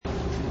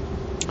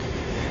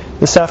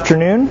This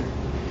afternoon,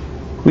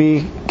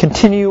 we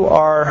continue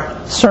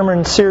our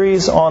sermon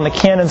series on the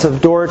Canons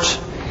of Dort,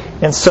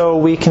 and so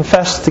we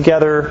confess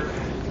together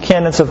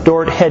Canons of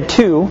Dort, Head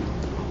 2,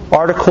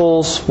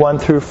 Articles 1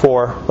 through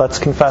 4. Let's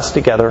confess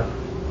together.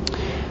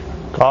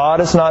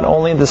 God is not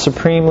only the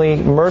supremely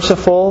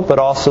merciful, but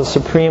also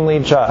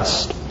supremely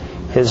just.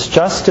 His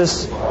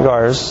justice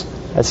regards,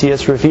 as He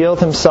has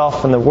revealed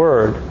Himself in the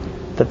Word,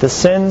 that the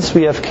sins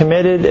we have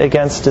committed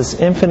against His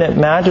infinite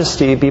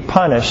majesty be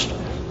punished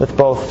with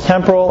both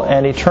temporal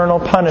and eternal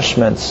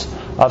punishments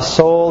of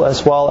soul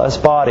as well as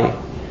body.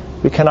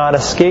 We cannot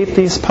escape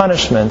these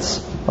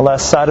punishments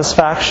unless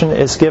satisfaction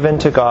is given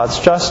to God's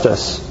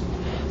justice.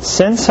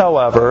 Since,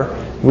 however,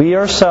 we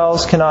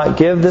ourselves cannot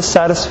give this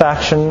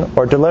satisfaction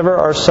or deliver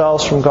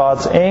ourselves from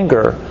God's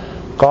anger,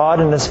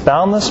 God in His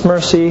boundless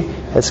mercy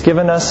has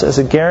given us as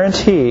a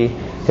guarantee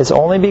His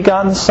only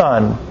begotten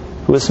Son,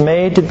 who was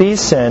made to be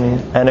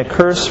sin and a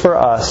curse for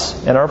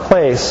us in our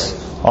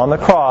place on the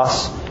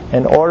cross,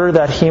 in order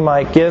that He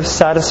might give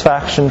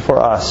satisfaction for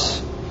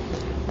us.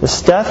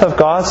 This death of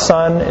God's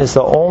Son is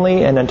the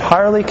only and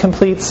entirely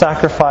complete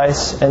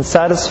sacrifice and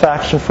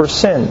satisfaction for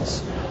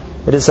sins.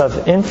 It is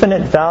of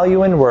infinite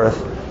value and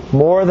worth,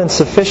 more than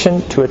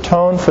sufficient to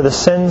atone for the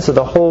sins of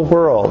the whole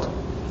world.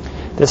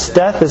 This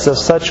death is of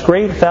such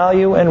great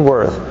value and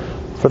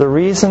worth for the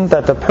reason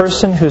that the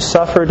person who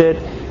suffered it,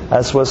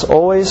 as was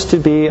always to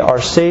be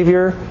our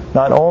Savior,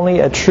 not only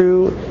a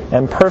true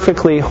and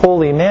perfectly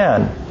holy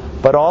man,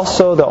 but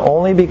also the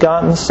only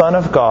begotten Son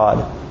of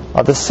God,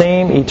 of the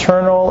same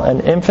eternal and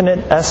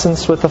infinite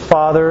essence with the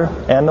Father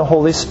and the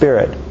Holy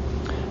Spirit.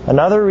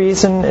 Another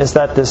reason is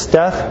that this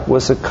death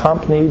was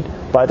accompanied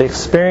by the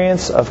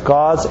experience of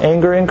God's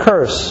anger and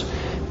curse,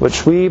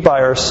 which we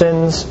by our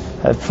sins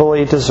have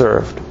fully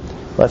deserved.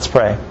 Let's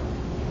pray.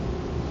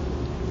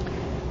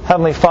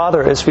 Heavenly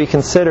Father, as we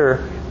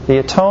consider the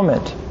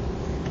atonement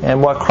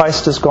and what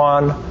Christ has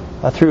gone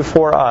through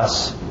for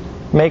us,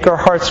 make our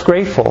hearts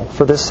grateful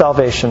for this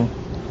salvation.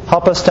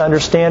 Help us to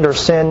understand our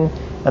sin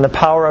and the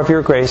power of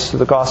your grace through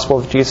the gospel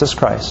of Jesus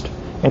Christ.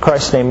 In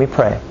Christ's name we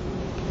pray.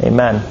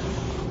 Amen.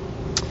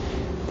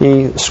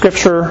 The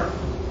scripture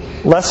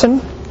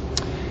lesson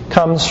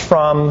comes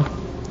from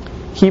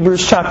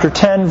Hebrews chapter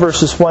 10,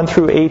 verses 1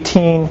 through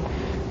 18.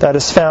 That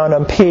is found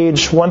on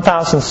page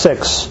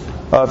 1006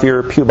 of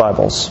your Pew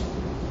Bibles.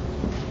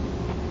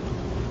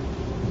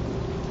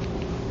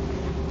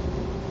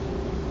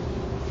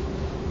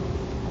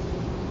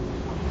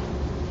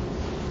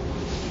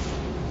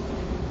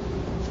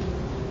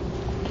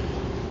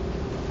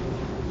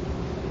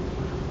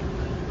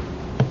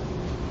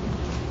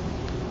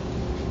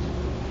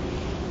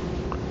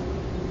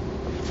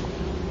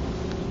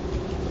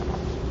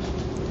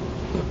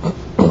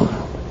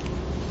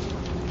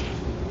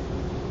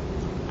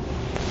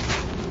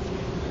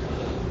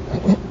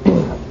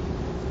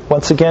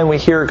 Once again, we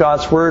hear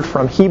God's Word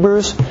from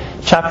Hebrews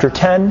chapter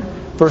 10,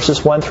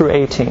 verses 1 through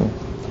 18.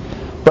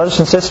 Brothers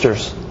and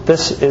sisters,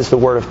 this is the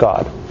Word of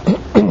God.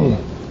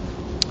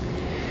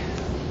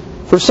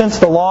 For since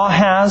the law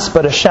has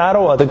but a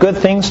shadow of the good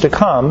things to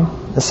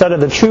come, instead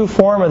of the true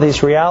form of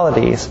these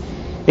realities,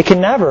 it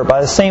can never,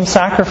 by the same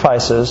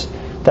sacrifices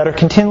that are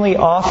continually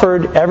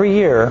offered every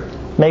year,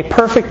 make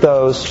perfect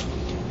those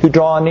who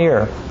draw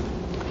near.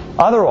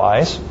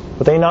 Otherwise,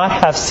 would they not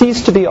have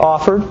ceased to be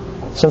offered,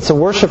 since the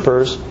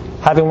worshippers,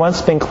 having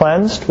once been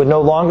cleansed, would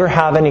no longer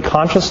have any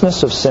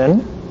consciousness of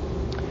sin?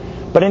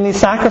 But in these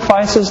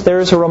sacrifices there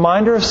is a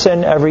reminder of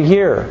sin every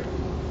year,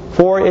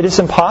 for it is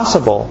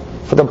impossible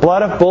for the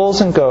blood of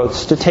bulls and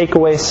goats to take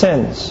away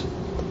sins.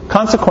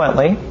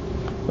 Consequently,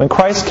 when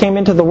Christ came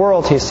into the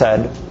world, He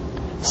said,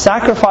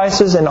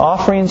 "Sacrifices and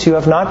offerings you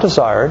have not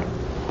desired,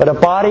 but a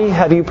body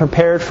have you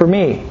prepared for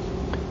me.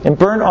 In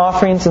burnt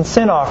offerings and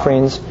sin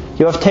offerings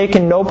you have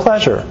taken no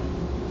pleasure.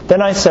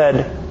 Then I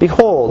said,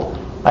 Behold,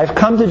 I have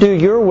come to do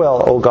your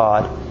will, O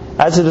God,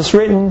 as it is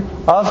written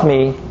of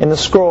me in the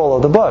scroll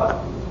of the book."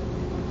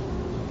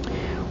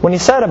 When He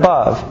said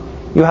above,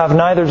 "You have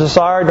neither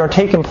desired nor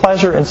taken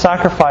pleasure in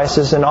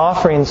sacrifices and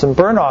offerings and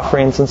burnt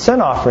offerings and sin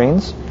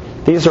offerings,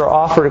 these are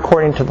offered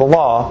according to the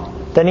law,"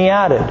 then He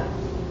added,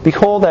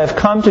 "Behold, I have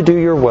come to do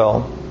your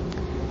will."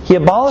 He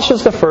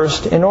abolishes the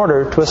first in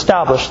order to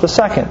establish the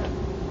second.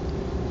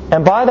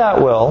 And by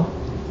that will,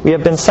 we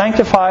have been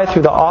sanctified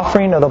through the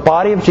offering of the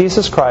body of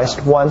Jesus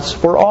Christ once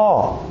for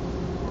all.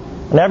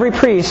 And every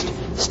priest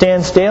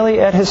stands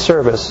daily at his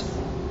service,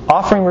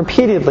 offering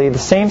repeatedly the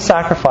same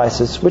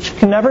sacrifices which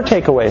can never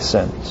take away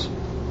sins.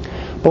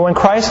 But when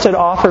Christ had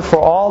offered for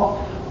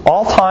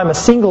all time a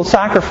single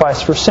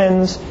sacrifice for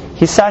sins,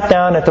 He sat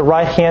down at the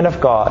right hand of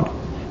God,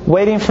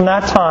 waiting from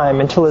that time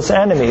until His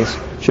enemies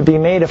should be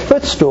made a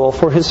footstool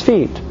for His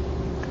feet.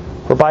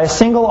 For by a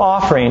single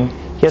offering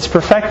He has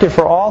perfected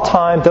for all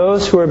time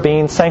those who are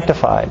being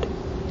sanctified.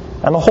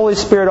 And the Holy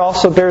Spirit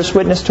also bears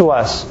witness to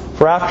us,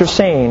 for after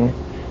saying,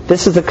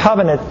 "This is the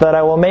covenant that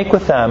I will make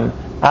with them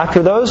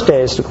after those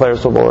days,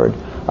 declares the Lord.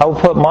 I will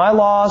put my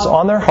laws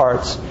on their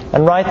hearts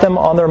and write them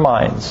on their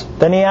minds."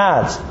 Then He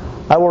adds,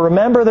 "I will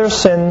remember their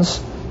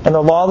sins and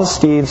their lawless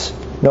deeds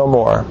no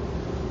more.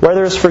 Where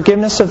there is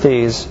forgiveness of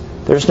these,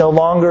 there is no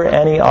longer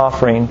any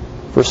offering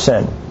for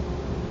sin.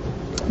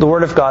 The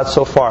Word of God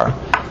so far.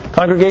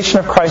 Congregation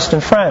of Christ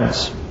and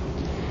friends,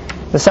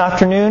 this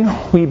afternoon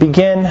we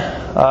begin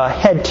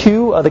Head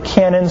 2 of the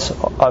Canons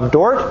of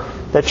Dort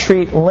that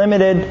treat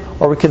limited,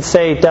 or we could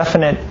say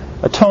definite,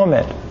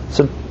 atonement.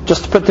 So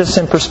just to put this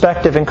in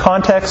perspective and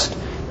context,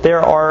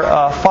 there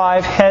are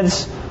 5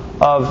 heads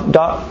of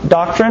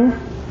doctrine.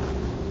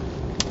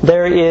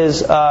 There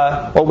is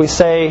what we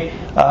say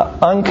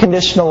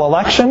unconditional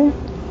election,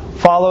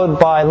 followed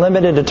by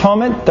limited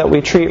atonement that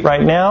we treat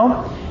right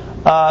now.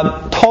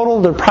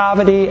 Total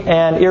depravity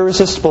and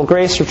irresistible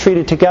grace are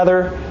treated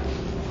together.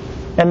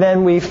 And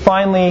then we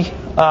finally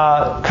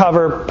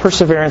cover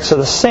perseverance of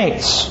the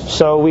saints.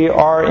 So we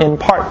are in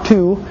part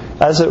 2,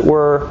 as it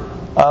were,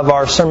 of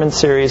our sermon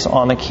series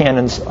on the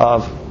Canons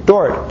of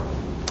Dort.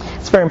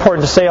 It's very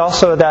important to say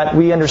also that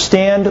we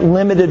understand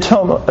limited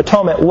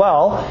atonement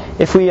well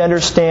if we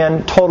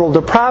understand total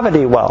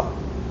depravity well.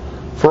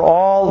 For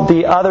all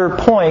the other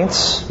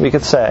points, we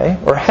could say,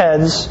 or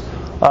heads,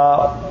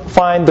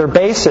 find their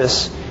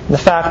basis in the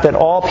fact that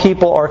all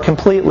people are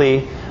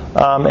completely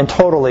and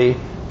totally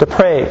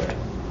depraved.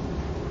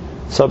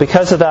 So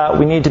because of that,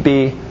 we need to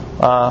be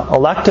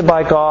elected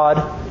by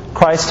God.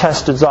 Christ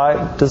has to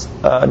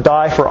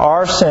die for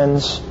our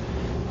sins.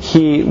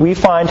 We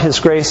find His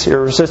grace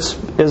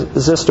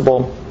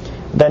irresistible.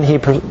 Then He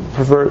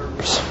preserves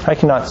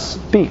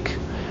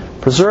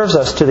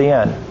us to the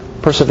end,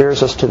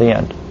 perseveres us to the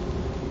end.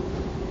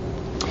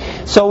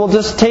 So we'll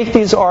just take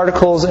these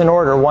articles in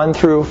order, 1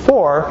 through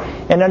 4,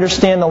 and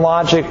understand the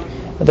logic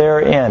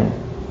therein.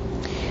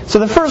 So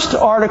the first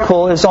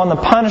article is on the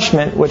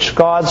punishment which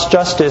God's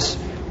justice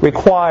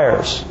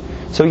requires.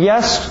 So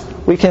yes,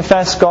 we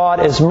confess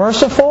God is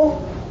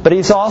merciful, but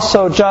He's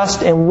also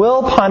just and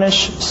will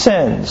punish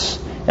sins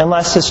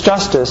unless His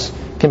justice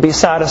can be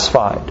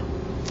satisfied.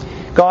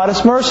 God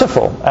is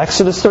merciful.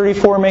 Exodus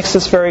 34 makes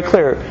this very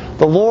clear.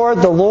 The Lord,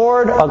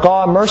 a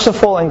God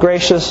merciful and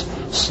gracious,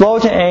 slow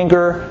to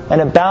anger,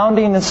 and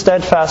abounding in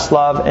steadfast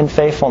love and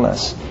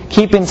faithfulness,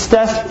 keeping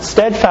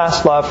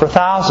steadfast love for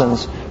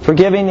thousands,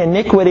 forgiving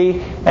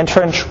iniquity and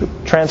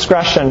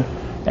transgression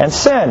and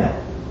sin.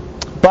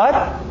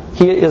 But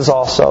He is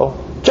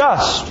also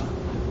just.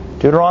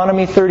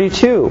 Deuteronomy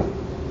 32.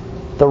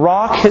 The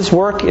rock, His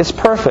work is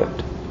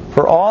perfect,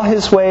 for all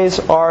His ways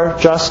are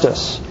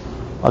justice.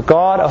 A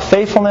God of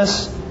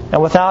faithfulness and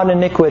without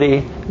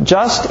iniquity,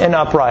 just and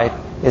upright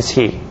is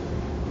He.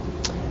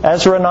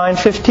 Ezra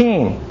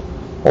 9:15.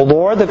 O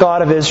Lord, the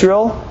God of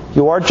Israel,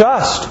 You are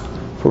just,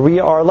 for we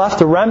are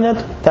left a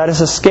remnant that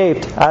has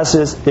escaped as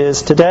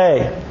is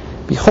today.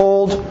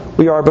 Behold,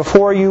 we are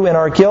before You in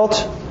our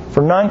guilt,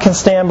 for none can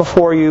stand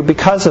before You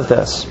because of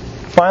this.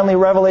 Finally,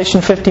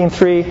 Revelation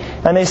 15:3.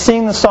 And they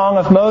sing the song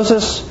of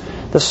Moses,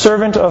 the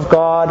servant of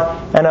God,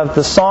 and of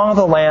the song of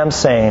the Lamb,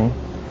 saying,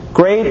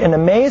 Great and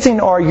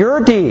amazing are Your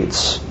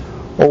deeds,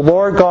 O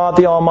Lord God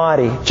the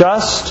Almighty.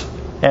 Just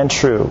and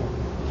true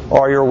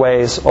are Your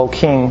ways, O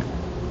King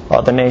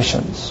of the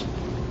nations.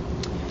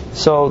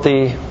 So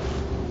the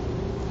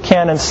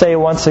canons say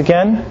once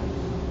again,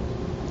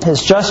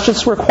 His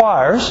justice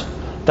requires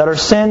that our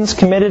sins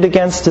committed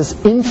against His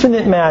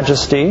infinite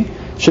majesty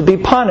should be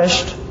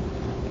punished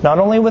not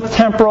only with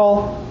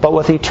temporal, but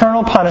with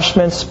eternal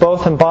punishments,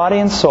 both in body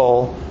and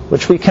soul,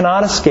 which we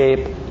cannot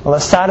escape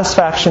unless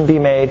satisfaction be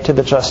made to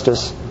the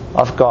justice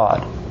of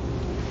God.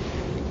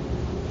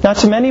 Now,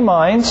 to many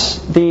minds,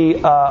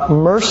 the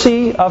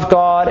mercy of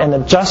God and the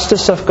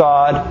justice of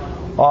God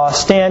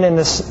stand in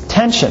this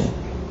tension.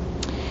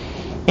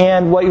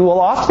 And what you will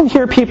often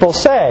hear people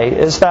say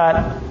is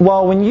that,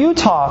 well, when you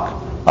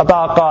talk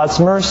about God's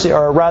mercy,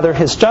 or rather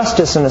His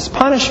justice and His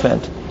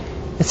punishment,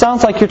 it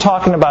sounds like you're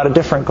talking about a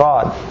different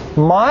God.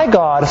 My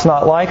God is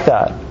not like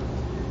that.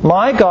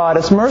 My God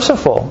is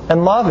merciful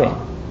and loving.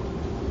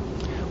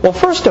 Well,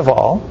 first of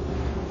all,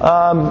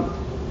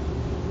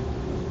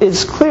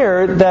 it's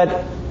clear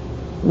that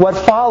what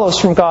follows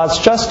from God's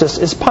justice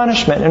is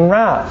punishment and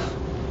wrath.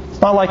 It's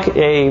not like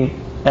an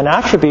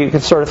attribute you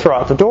could sort of throw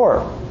out the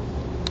door.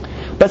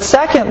 But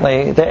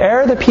secondly, the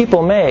error that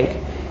people make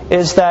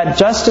is that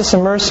justice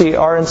and mercy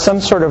are in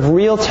some sort of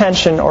real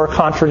tension or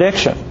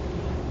contradiction.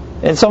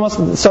 It's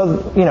almost so,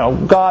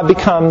 God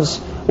becomes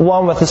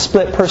one with a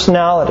split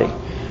personality.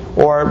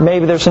 Or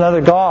maybe there's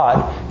another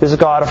God who's a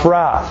God of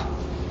wrath.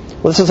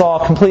 Well, this is all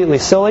completely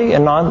silly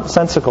and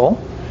nonsensical.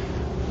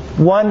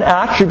 One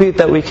attribute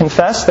that we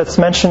confess that's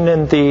mentioned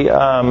in the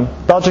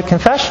Belgic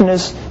Confession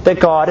is that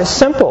God is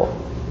simple.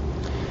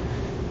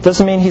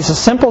 Doesn't mean He's a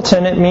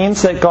simpleton. It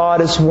means that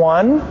God is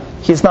one.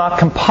 He's not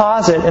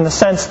composite in the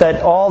sense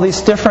that all these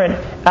different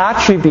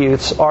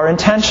attributes are in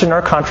tension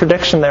or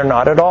contradiction. They're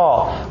not at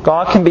all.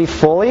 God can be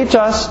fully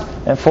just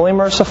and fully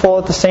merciful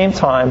at the same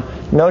time.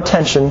 No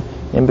tension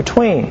in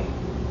between.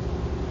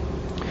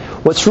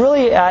 What's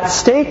really at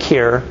stake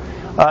here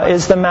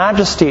is the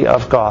majesty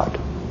of God.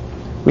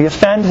 We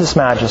offend His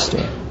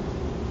majesty.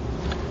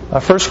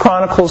 1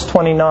 Chronicles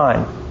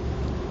 29.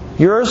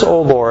 Yours,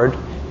 O Lord,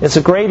 is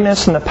the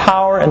greatness and the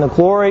power and the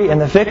glory and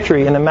the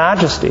victory and the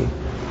majesty.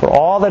 For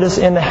all that is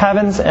in the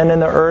heavens and in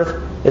the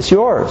earth is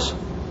yours.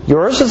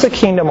 Yours is the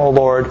kingdom, O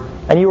Lord,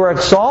 and you are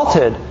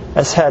exalted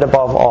as head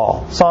above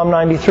all. Psalm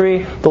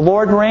 93, the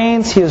Lord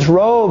reigns, He is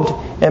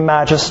robed in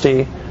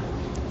majesty.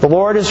 The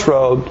Lord is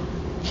robed.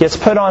 He has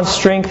put on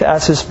strength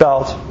as His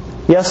belt.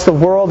 Yes, the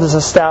world is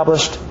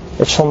established.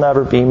 It shall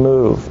never be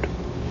moved.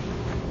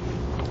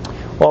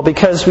 Well,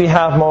 because we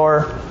have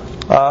more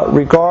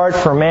regard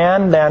for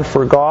man than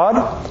for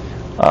God,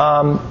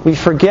 we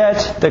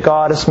forget that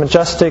God is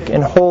majestic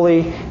and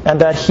holy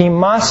and that He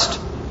must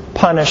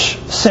punish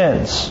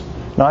sins.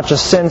 Not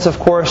just sins, of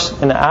course,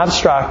 in the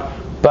abstract,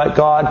 but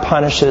God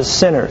punishes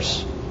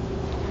sinners.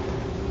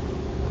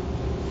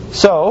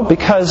 So,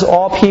 because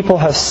all people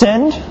have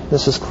sinned,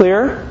 this is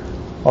clear,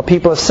 all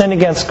people have sinned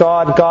against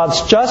God,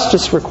 God's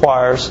justice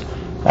requires,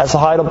 as the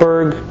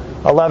Heidelberg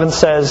 11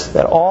 says,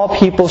 that all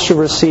people should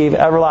receive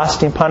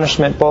everlasting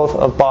punishment both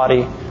of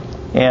body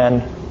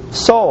and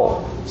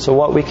soul. So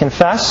what we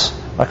confess,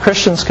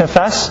 Christians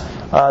confess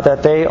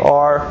that they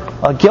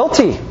are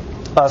guilty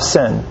of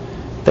sin.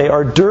 They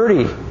are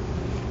dirty,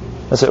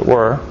 as it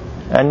were,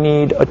 and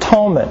need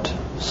atonement.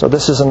 So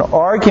this is an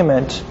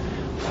argument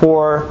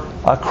for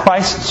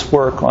Christ's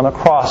work on the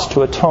cross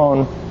to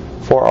atone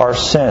for our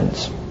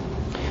sins.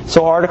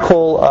 So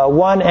Article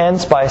 1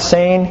 ends by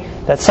saying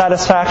that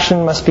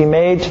satisfaction must be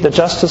made to the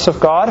justice of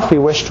God if we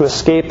wish to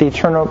escape the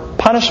eternal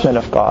punishment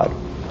of God.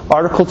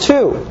 Article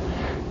 2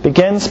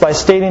 begins by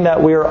stating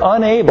that we are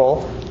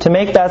unable to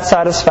make that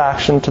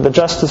satisfaction to the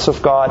justice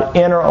of God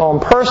in our own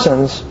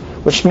persons,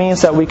 which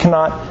means that we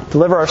cannot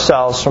deliver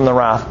ourselves from the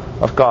wrath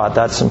of God.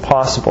 That's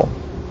impossible.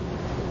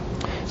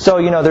 So,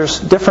 there's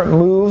different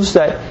moves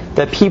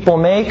that people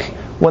make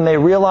when they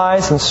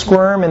realize and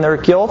squirm in their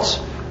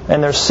guilt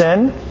and their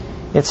sin.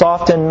 It's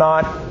often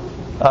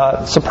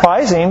not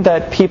surprising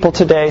that people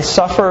today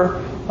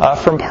suffer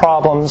from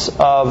problems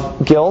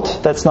of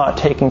guilt that's not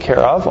taken care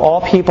of.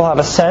 All people have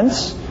a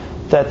sense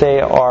that they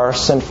are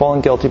sinful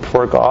and guilty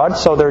before God,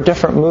 so there are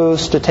different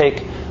moves to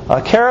take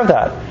care of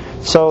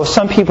that. So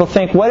some people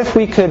think, what if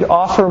we could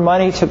offer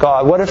money to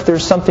God? What if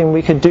there's something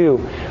we could do?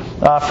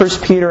 1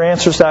 Peter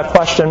answers that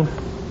question,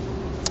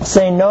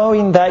 saying,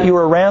 knowing that you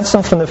were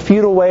ransomed from the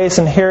futile ways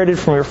inherited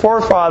from your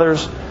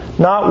forefathers,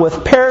 not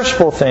with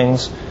perishable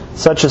things,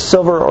 such as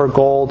silver or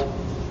gold,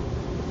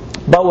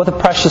 but with the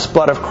precious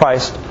blood of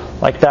Christ,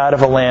 like that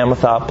of a lamb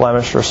without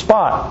blemish or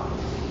spot.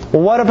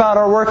 Well, what about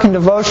our work and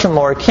devotion,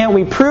 Lord? Can't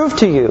we prove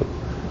to you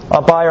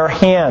by our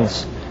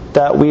hands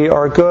that we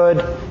are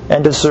good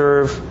and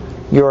deserve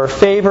your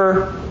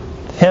favor?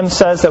 The hymn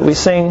says that we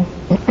sing,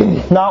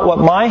 not what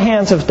my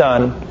hands have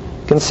done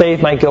can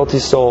save my guilty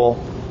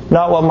soul.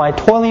 Not what my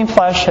toiling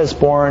flesh has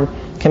borne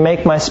can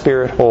make my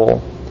spirit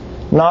whole.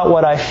 Not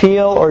what I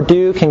feel or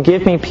do can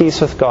give me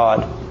peace with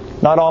God.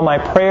 Not all my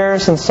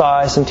prayers and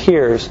sighs and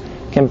tears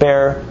can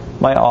bear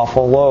my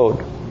awful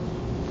load.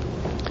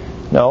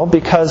 No,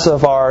 because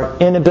of our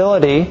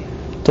inability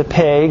to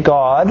pay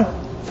God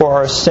for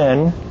our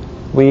sin,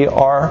 we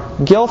are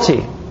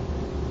guilty.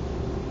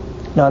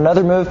 Now,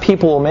 another move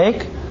people will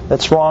make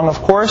that's wrong, of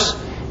course,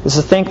 is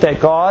to think that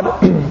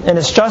God, in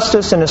His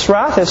justice and His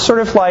wrath, is sort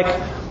of like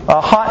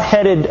a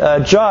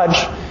hot-headed judge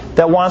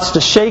that wants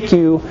to shake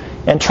you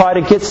and try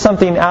to get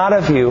something out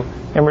of you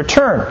in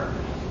return.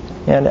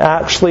 And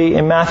actually,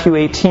 in Matthew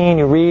 18,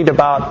 you read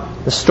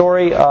about the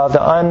story of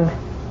the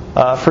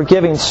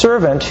unforgiving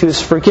servant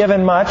who's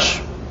forgiven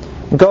much,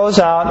 goes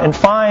out and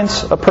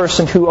finds a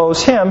person who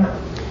owes him,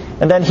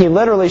 and then he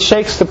literally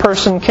shakes the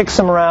person, kicks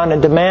him around,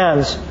 and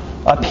demands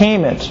a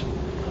payment.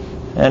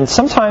 And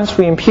sometimes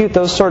we impute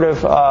those sort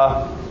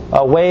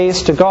of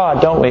ways to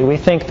God, don't we? We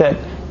think that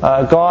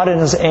God in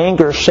His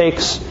anger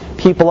shakes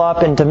people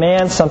up and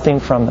demands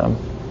something from them.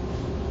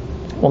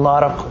 Well,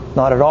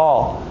 not at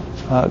all.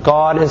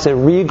 God is a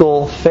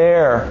regal,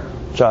 fair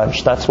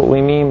judge. That's what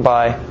we mean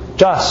by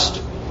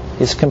just.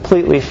 He's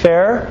completely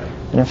fair,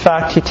 and in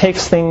fact, He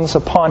takes things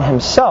upon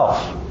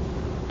Himself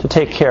to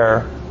take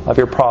care of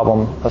your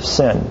problem of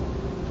sin.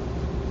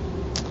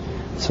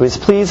 So He's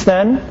pleased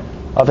then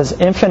of His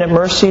infinite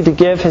mercy to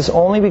give His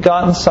only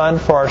begotten Son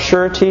for our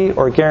surety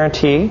or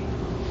guarantee,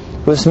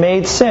 who has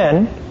made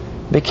sin,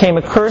 became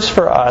a curse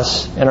for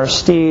us in our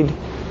stead,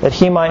 that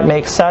He might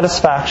make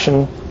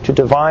satisfaction to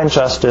divine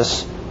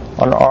justice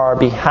on our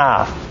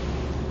behalf.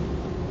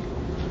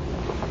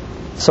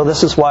 So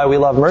this is why we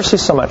love mercy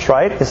so much,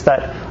 right? Is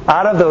that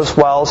out of those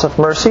wells of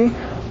mercy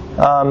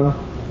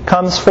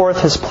comes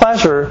forth His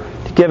pleasure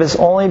to give His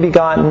only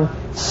begotten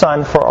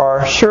Son for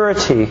our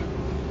surety.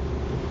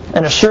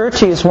 And a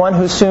surety is one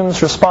who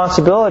assumes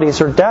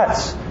responsibilities or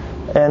debts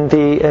in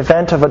the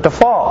event of a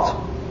default.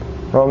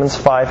 Romans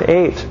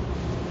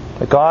 5:8.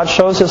 That God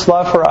shows His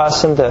love for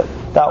us in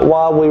that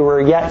while we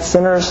were yet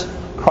sinners,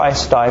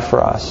 Christ died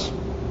for us.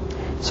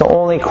 So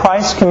only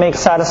Christ can make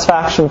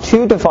satisfaction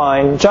to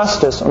divine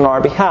justice on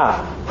our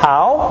behalf.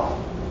 How?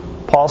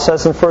 Paul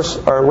says in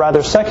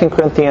 2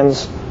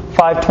 Corinthians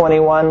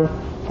 5:21,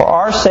 for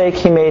our sake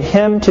He made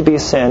Him to be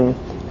sin,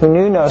 who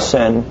knew no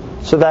sin,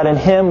 so that in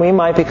Him we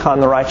might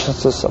become the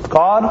righteousness of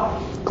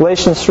God.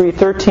 Galatians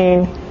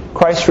 3:13,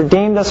 Christ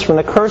redeemed us from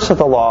the curse of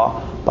the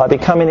law by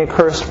becoming a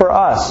curse for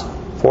us.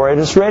 For it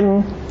is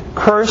written,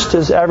 cursed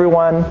is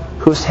everyone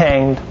who's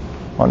hanged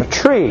on a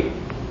tree.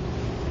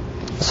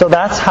 So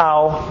that's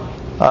how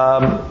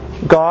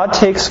God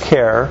takes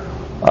care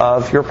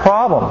of your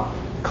problem.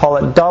 Call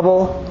it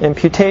double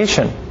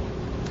imputation.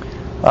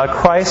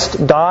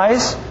 Christ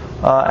dies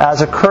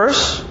as a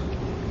curse.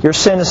 Your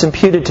sin is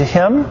imputed to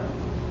Him.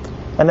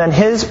 And then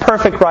His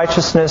perfect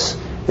righteousness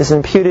is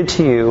imputed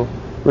to you,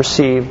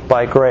 received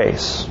by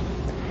grace.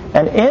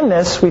 And in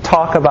this we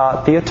talk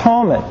about the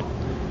atonement.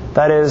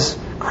 That is,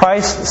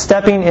 Christ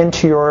stepping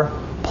into your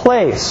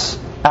place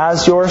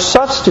as your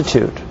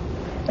substitute.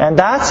 And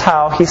that's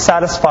how He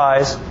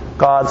satisfies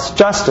God's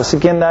justice.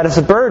 Again, that is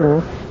a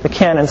burden, the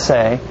canons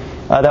say,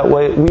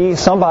 that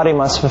somebody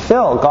must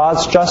fulfill.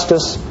 God's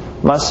justice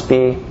must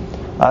be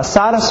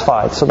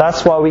satisfied. So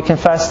that's why we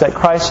confess that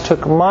Christ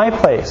took my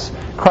place.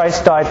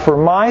 Christ died for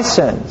my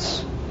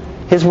sins.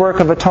 His work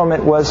of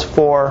atonement was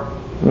for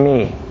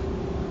me.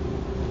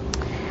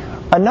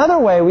 Another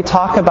way we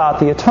talk about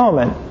the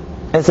atonement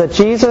is that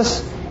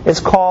Jesus is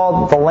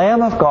called the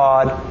Lamb of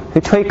God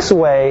who takes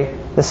away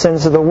the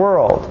sins of the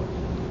world.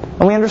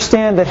 And we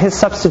understand that His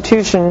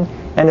substitution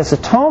and His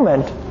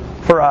atonement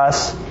for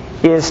us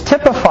is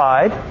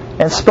typified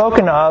and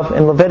spoken of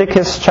in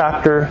Leviticus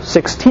chapter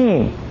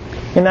 16.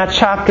 In that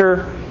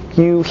chapter,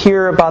 you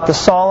hear about the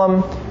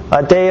solemn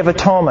Day of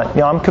Atonement,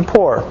 Yom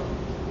Kippur.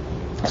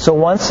 So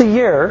once a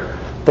year,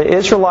 the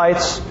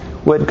Israelites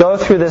would go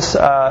through this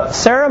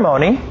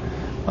ceremony.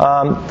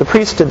 The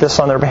priest did this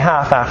on their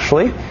behalf,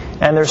 actually,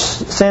 and their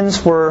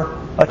sins were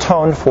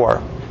atoned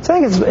for. So I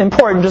think it's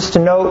important just to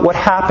note what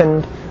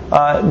happened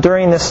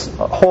during this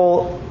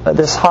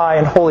high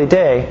and holy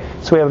day,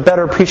 so we have a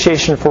better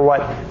appreciation for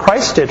what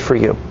Christ did for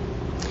you.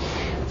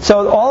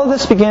 So all of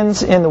this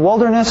begins in the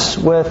wilderness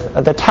with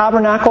the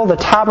tabernacle. The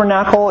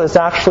tabernacle is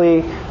actually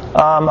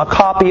a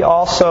copy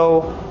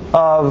also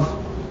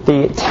of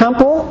the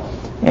temple,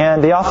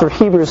 and the author of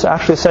Hebrews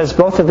actually says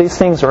both of these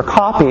things are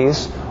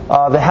copies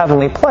of the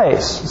heavenly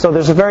place. So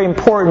there's a very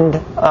important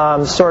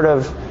sort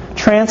of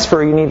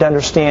transfer you need to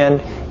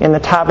understand in the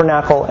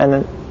tabernacle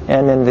and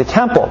in the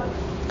temple.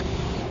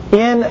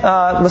 In,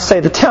 let's say,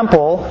 the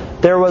temple,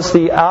 there was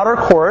the outer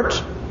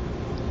court,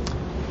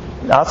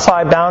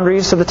 outside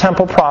boundaries of the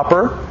temple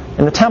proper.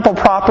 In the temple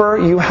proper,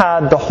 you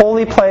had the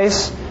holy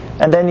place,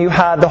 and then you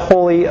had the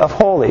Holy of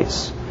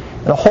Holies.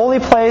 In the holy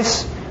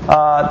place,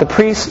 the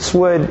priests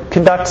would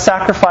conduct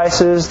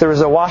sacrifices. There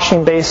was a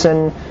washing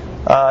basin,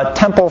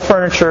 temple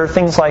furniture,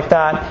 things like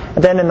that.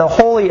 And then in the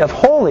Holy of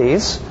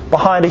Holies,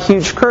 behind a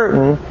huge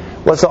curtain,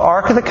 was the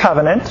Ark of the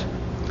Covenant,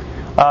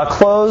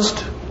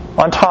 closed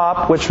on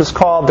top, which was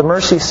called the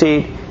mercy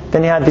seat.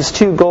 Then you had these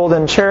two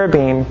golden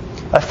cherubim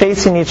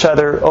facing each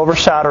other,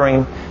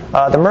 overshadowing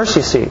the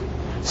mercy seat.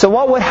 So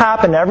what would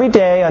happen every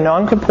day on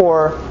Yom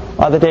Kippur,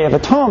 the Day of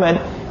Atonement,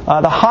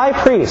 the high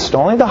priest,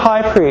 only the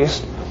high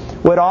priest,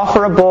 would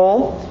offer a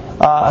bull,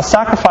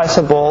 sacrifice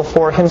a bull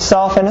for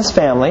himself and his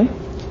family.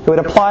 He would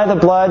apply the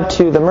blood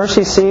to the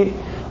mercy seat,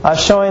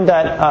 showing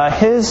that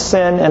his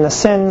sin and the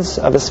sins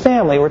of his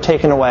family were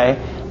taken away.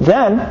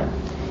 Then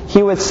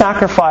he would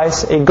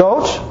sacrifice a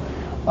goat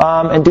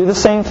and do the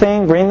same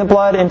thing, bring the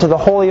blood into the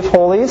Holy of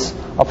Holies,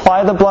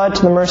 apply the blood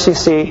to the mercy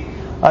seat,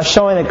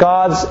 showing that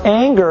God's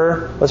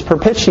anger was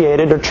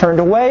propitiated or turned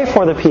away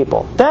for the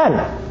people. Then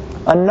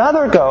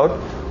another goat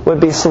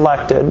would be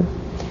selected,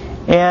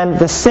 and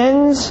the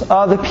sins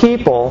of the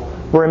people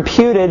were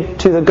imputed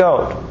to the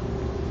goat.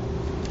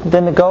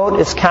 Then the goat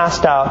is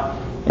cast out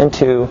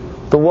into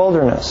the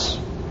wilderness.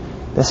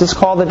 This is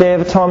called the Day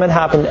of Atonement. It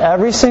happened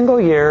every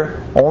single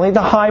year. Only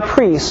the high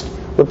priest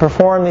would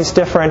perform these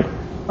different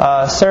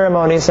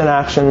ceremonies and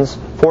actions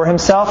for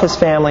himself, his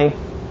family,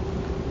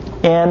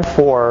 and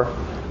for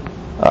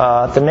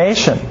the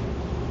nation.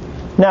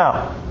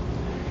 Now,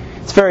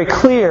 it's very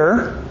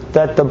clear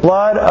that the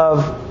blood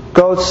of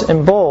goats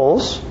and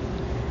bulls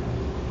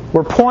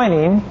were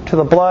pointing to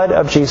the blood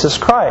of Jesus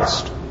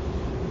Christ.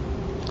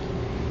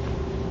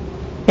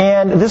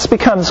 And this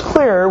becomes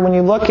clear when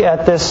you look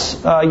at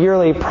this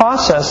yearly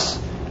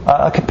process,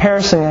 a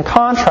comparison and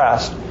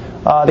contrast.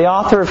 The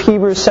author of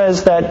Hebrews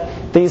says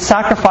that these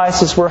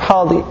sacrifices were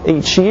held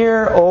each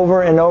year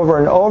over and over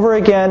and over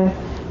again,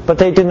 but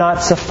they did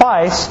not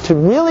suffice to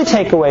really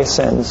take away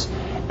sins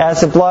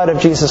as the blood of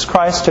Jesus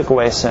Christ took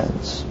away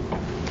sins.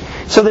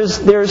 So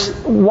there's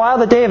while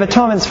the Day of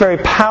Atonement is very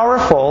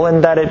powerful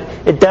in that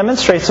it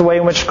demonstrates the way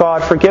in which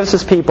God forgives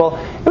His people,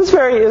 it was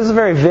a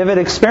very vivid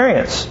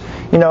experience.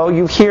 You know,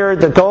 you hear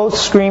the goats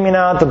screaming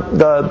out,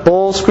 the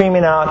bulls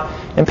screaming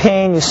out in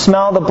pain. You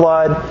smell the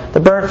blood,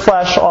 the burnt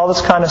flesh, all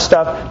this kind of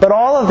stuff. But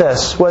all of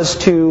this was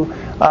to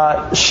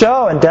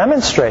show and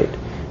demonstrate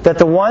that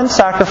the one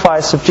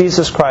sacrifice of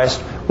Jesus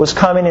Christ was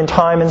coming in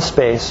time and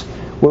space,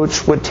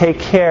 which would take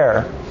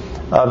care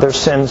of their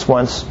sins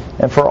once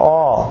and for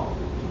all.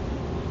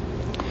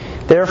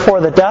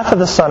 Therefore, the death of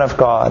the Son of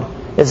God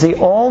is the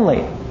only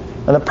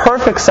and the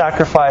perfect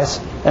sacrifice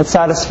and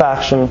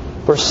satisfaction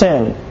for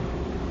sin.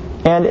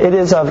 And it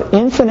is of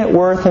infinite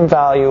worth and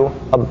value,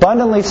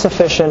 abundantly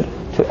sufficient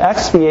to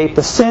expiate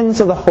the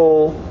sins of the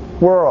whole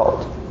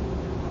world.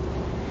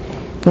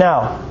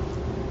 Now,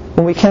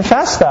 when we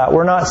confess that,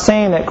 we're not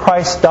saying that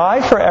Christ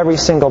died for every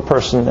single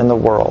person in the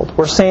world.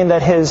 We're saying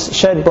that His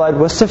shed blood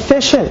was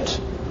sufficient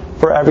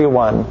for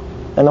everyone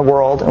in the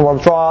world, and we'll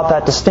draw out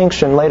that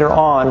distinction later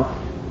on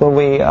when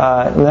we, in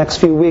the next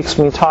few weeks,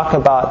 when we talk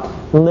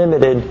about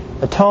limited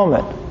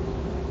atonement.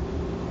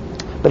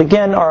 But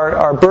again,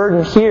 our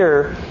burden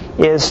here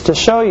is to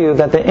show you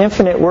that the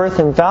infinite worth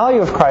and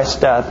value of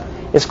Christ's death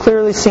is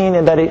clearly seen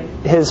in that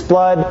His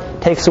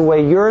blood takes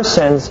away your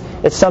sins.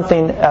 It's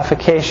something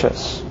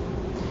efficacious.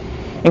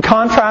 In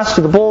contrast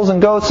to the bulls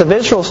and goats of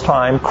Israel's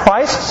time,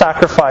 Christ's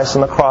sacrifice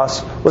on the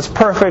cross was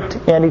perfect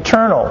and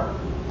eternal.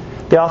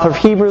 The author of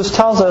Hebrews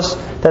tells us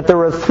that there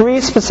were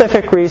 3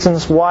 specific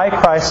reasons why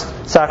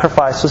Christ's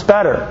sacrifice was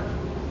better.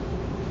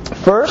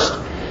 First,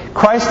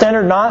 Christ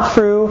entered not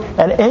through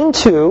and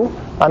into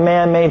a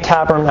man-made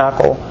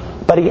tabernacle,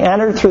 but He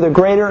entered through the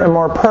greater and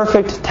more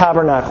perfect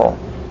tabernacle,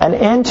 and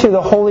into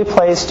the holy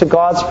place to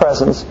God's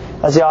presence,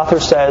 as the author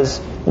says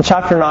in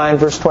chapter 9,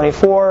 verse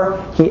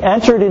 24, He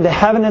entered into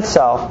heaven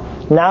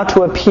itself, now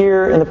to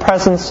appear in the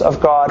presence of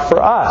God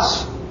for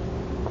us.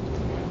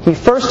 He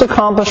first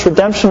accomplished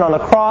redemption on the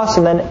cross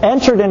and then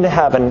entered into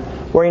heaven,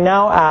 where He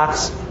now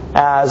acts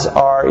as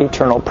our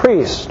eternal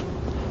priest.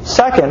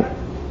 Second,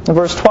 in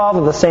verse 12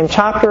 of the same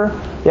chapter,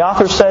 the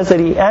author says that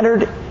He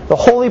entered the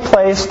holy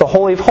place, the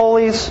Holy of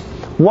Holies,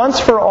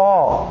 once for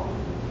all.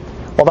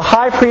 While the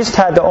high priest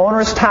had the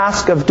onerous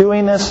task of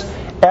doing this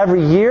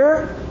every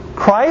year,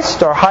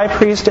 Christ, our high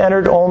priest,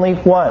 entered only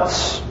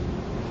once.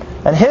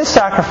 And His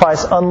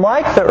sacrifice,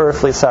 unlike the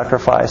earthly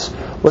sacrifice,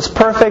 was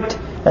perfect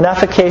and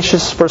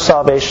efficacious for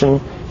salvation,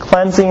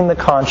 cleansing the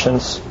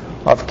conscience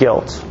of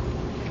guilt.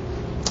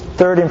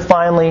 Third and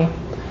finally,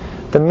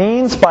 the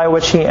means by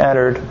which He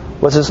entered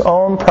was His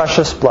own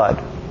precious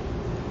blood.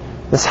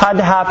 This had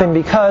to happen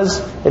because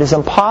it is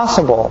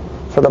impossible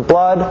for the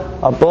blood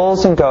of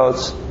bulls and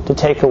goats to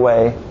take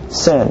away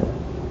sin.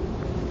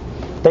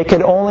 They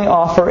could only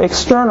offer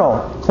external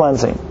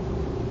cleansing.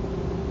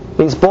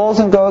 These bulls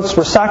and goats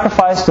were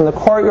sacrificed in the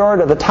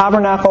courtyard of the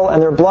tabernacle,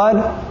 and their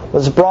blood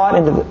was brought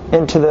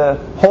into the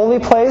holy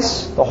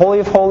place, the Holy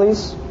of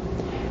Holies.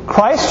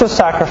 Christ was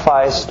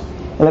sacrificed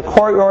in the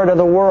courtyard of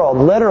the world,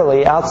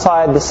 literally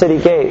outside the city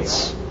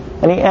gates.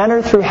 And He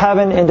entered through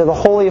heaven into the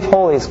Holy of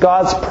Holies,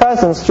 God's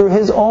presence through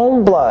His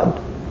own blood.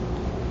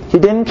 He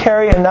didn't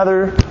carry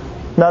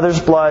another's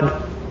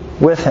blood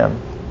with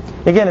Him.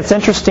 Again, it's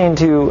interesting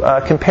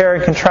to compare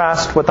and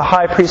contrast what the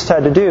high priest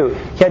had to do.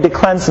 He had to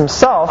cleanse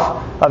himself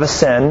of a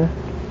sin,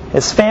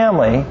 his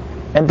family,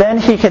 and then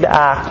he could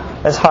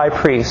act as high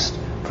priest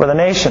for the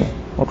nation.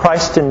 When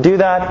Christ didn't do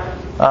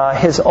that,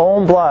 His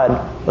own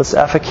blood was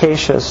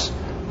efficacious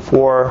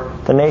for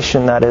the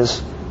nation, that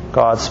is,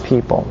 God's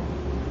people.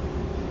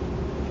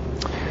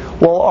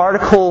 Well,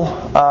 Article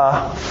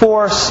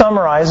 4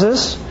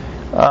 summarizes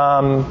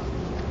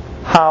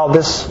how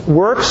this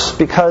works,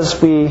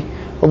 because we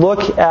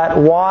look at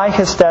why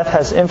His death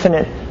has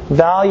infinite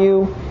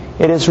value.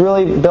 It is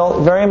really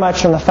built very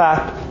much on the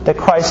fact that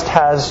Christ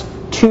has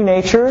 2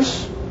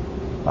 natures.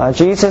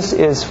 Jesus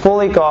is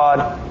fully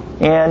God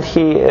and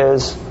He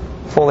is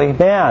fully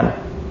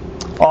man.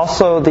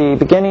 Also, the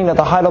beginning of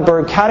the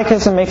Heidelberg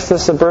Catechism makes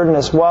this a burden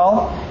as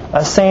well,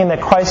 saying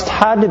that Christ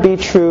had to be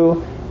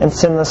true and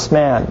sinless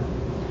man.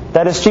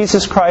 That is,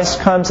 Jesus Christ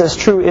comes as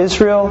true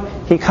Israel,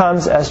 He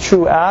comes as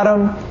true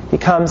Adam, He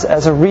comes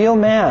as a real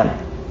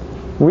man,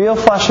 real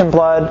flesh and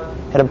blood,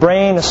 had a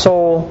brain, a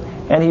soul,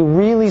 and He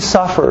really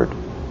suffered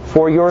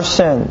for your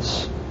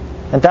sins.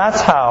 And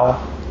that's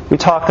how we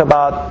talk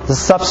about the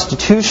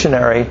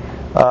substitutionary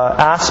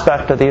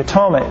aspect of the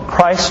atonement.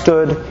 Christ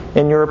stood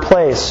in your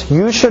place.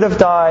 You should have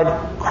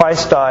died,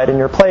 Christ died in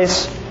your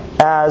place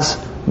as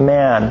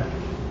man.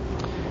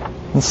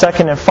 And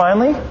second and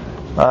finally,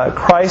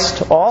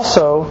 Christ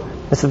also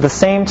is at the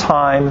same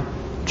time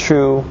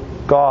true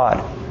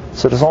God.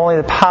 So it is only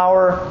the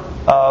power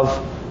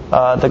of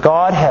the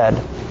Godhead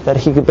that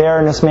He could bear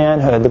in His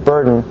manhood the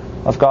burden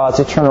of God's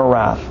eternal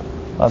wrath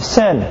of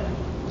sin.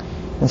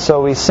 And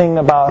so we sing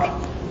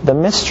about the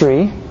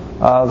mystery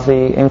of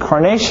the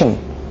incarnation,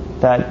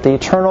 that the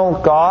eternal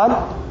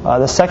God,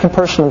 the second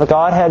person of the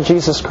Godhead,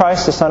 Jesus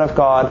Christ, the Son of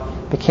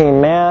God,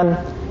 became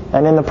man,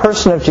 and in the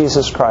person of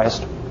Jesus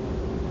Christ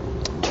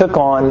took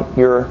on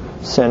your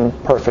sin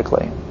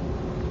perfectly.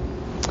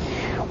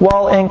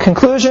 Well, in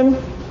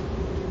conclusion,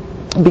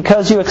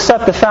 because you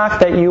accept the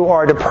fact that you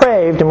are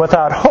depraved and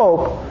without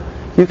hope,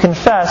 you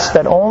confess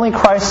that only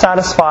Christ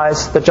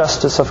satisfies the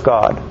justice of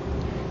God.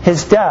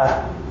 His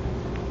death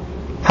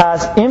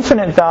has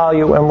infinite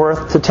value and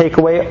worth to take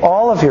away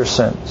all of your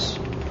sins.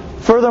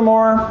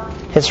 Furthermore,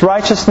 His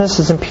righteousness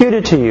is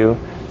imputed to you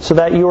so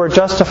that you are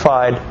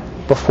justified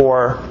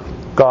before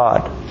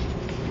God.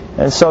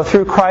 And so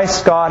through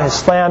Christ, God has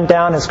slammed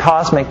down His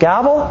cosmic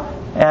gavel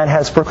and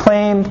has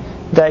proclaimed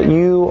that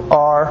you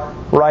are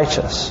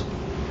righteous.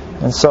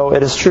 And so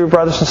it is true,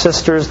 brothers and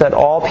sisters, that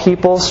all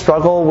people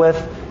struggle with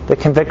the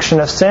conviction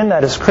of sin,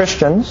 that is,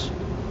 Christians.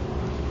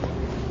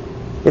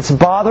 It's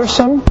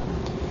bothersome,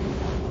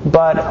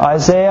 but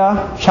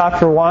Isaiah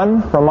chapter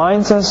 1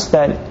 reminds us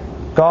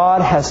that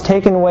God has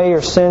taken away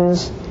your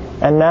sins,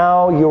 and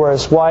now you are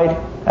as white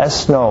as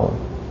snow.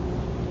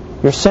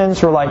 Your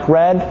sins were like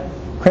red,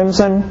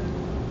 crimson,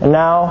 and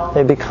now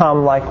they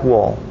become like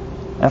wool.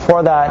 And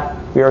for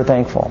that, we are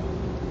thankful.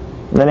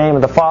 In the name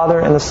of the Father,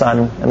 and the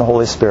Son, and the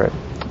Holy Spirit.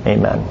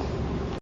 Amen.